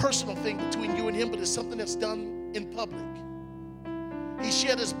 It's a personal thing between you and him, but it's something that's done in public. He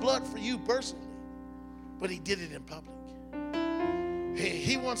shed his blood for you personally, but he did it in public.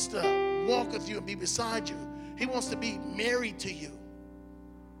 He wants to walk with you and be beside you. He wants to be married to you.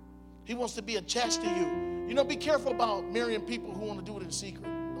 He wants to be attached to you. You know, be careful about marrying people who want to do it in secret.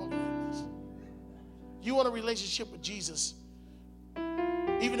 Don't do this. You want a relationship with Jesus,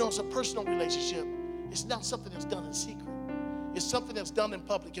 even though it's a personal relationship, it's not something that's done in secret. It's something that's done in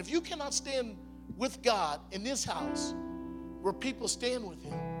public. If you cannot stand with God in this house where people stand with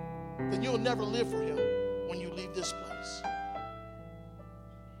him, then you'll never live for him when you leave this place.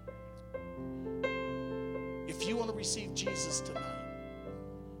 If you want to receive Jesus tonight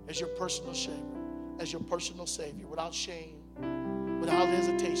as your personal Savior, without shame, without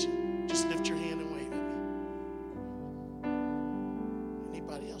hesitation, just lift your hand and wave at me.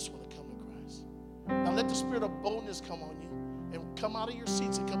 Anybody else want to come to Christ? Now let the spirit of boldness come on you and come out of your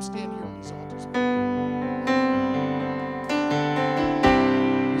seats and come stand here on these altars.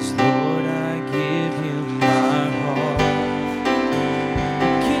 Lord, I give you my heart. I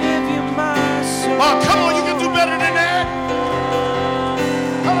give you my soul. Oh, come on, you can do better than that.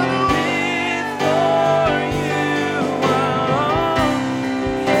 Before you alone,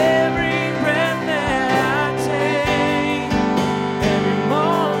 every breath that I take, every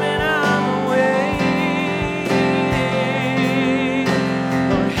moment I'm awake.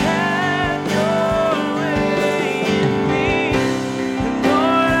 Lord, have your way in me. And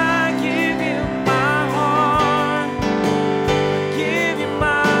Lord, I give you my heart. I give you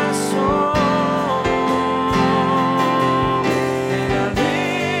my soul. And I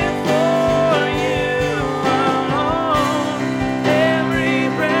live for you alone. Every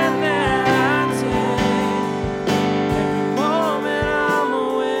breath that I take, every moment I'm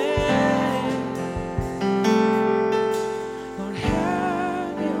awake. Lord,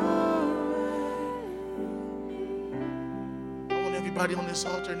 have your way. I want everybody on this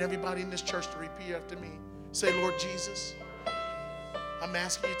altar and everybody in this church to repeat after me. Say, Lord Jesus, I'm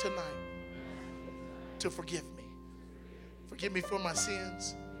asking you tonight to forgive me. Forgive me for my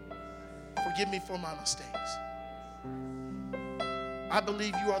sins. Forgive me for my mistakes. I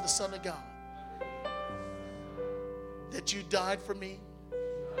believe you are the Son of God, that you died for me,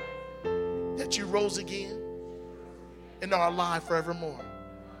 that you rose again, and are alive forevermore.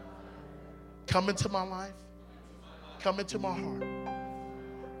 Come into my life. Come into my heart.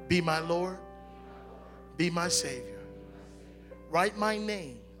 Be my Lord. Be my Savior. Write my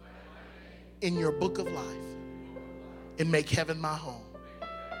name in your book of life and make heaven my home.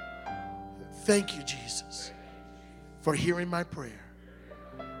 Thank you, Jesus, for hearing my prayer.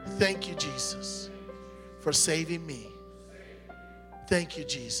 Thank you, Jesus, for saving me. Thank you,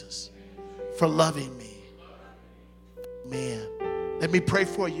 Jesus, for loving me. Man, let me pray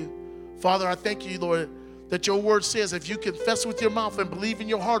for you. Father, I thank you, Lord, that your word says if you confess with your mouth and believe in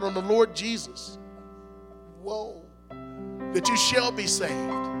your heart on the Lord Jesus, that you shall be saved.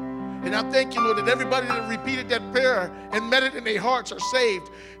 And I thank you, Lord, that everybody that repeated that prayer and met it in their hearts are saved.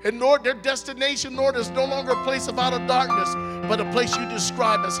 And Lord, their destination, Lord, is no longer a place of outer darkness, but a place you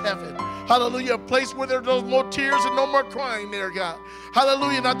describe as heaven. Hallelujah, a place where there's no more tears and no more crying there, God.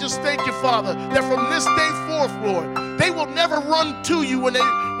 Hallelujah, and I just thank you, Father, that from this day forth, Lord, they will never run to you when they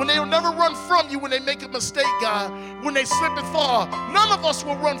will never run from you when they make a mistake, God, when they slip and fall. None of us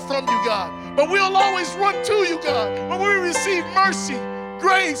will run from you, God, but we'll always run to you, God, when we receive mercy,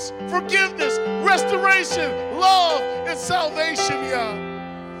 grace, forgiveness, restoration, love, and salvation, God.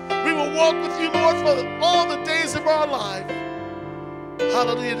 We will walk with you, Lord, for all the days of our life.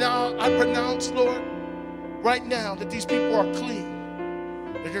 Hallelujah. Now I pronounce, Lord, right now that these people are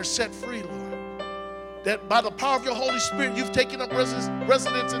clean, that they're set free, Lord, that by the power of your Holy Spirit, you've taken up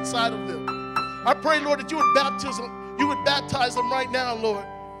residence inside of them. I pray, Lord, that you would baptize them right now, Lord,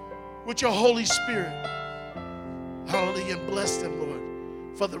 with your Holy Spirit. Hallelujah. And bless them,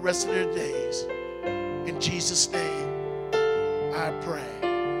 Lord, for the rest of their days. In Jesus' name, I pray.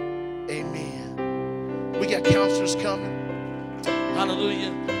 Amen. We got counselors coming.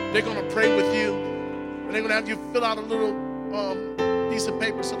 Hallelujah. They're going to pray with you. And they're going to have you fill out a little piece of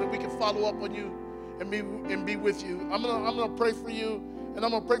paper so that we can follow up on you and be with you. I'm going to pray for you, and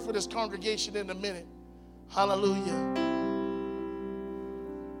I'm going to pray for this congregation in a minute. Hallelujah.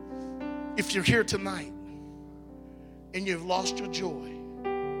 If you're here tonight and you've lost your joy,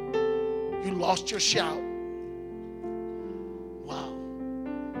 you lost your shout. Wow.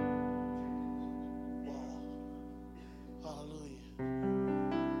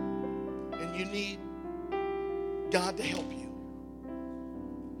 You need God to help you.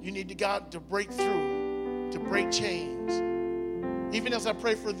 You need God to break through, to break chains. Even as I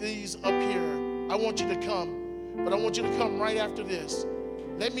pray for these up here, I want you to come, but I want you to come right after this.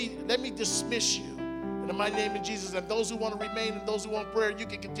 Let me dismiss you in the mighty name of Jesus. And those who want to remain and those who want prayer, you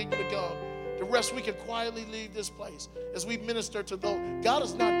can continue to come. The rest, we can quietly leave this place as we minister to those. God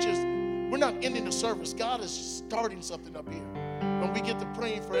is not just, we're not ending the service. God is starting something up here. When we get to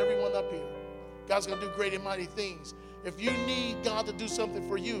praying for everyone up here, God's going to do great and mighty things. If you need God to do something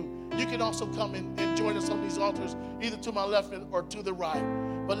for you, you can also come and join us on these altars, either to my left or to the right.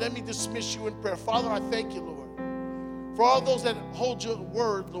 But let me dismiss you in prayer. Father, I thank you, Lord, for all those that hold your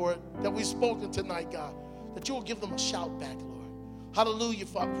word, Lord, that we've spoken tonight, God, that you will give them a shout back, Lord. Hallelujah,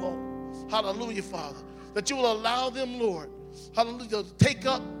 Father. Hallelujah, Father. That you will allow them, Lord, hallelujah, to take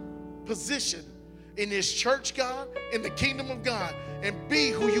up position in this church, God, in the kingdom of God, and be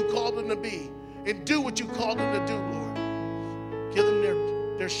who you called them to be. And do what you called them to do, Lord. Give them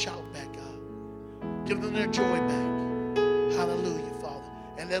their shout back, God. Give them their joy back. Hallelujah, Father.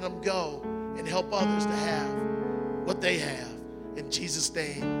 And let them go and help others to have what they have. In Jesus'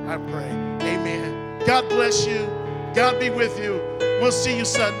 name, I pray. Amen. God bless you. God be with you. We'll see you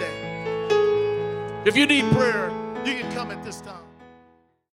Sunday. If you need prayer, you can come at this time.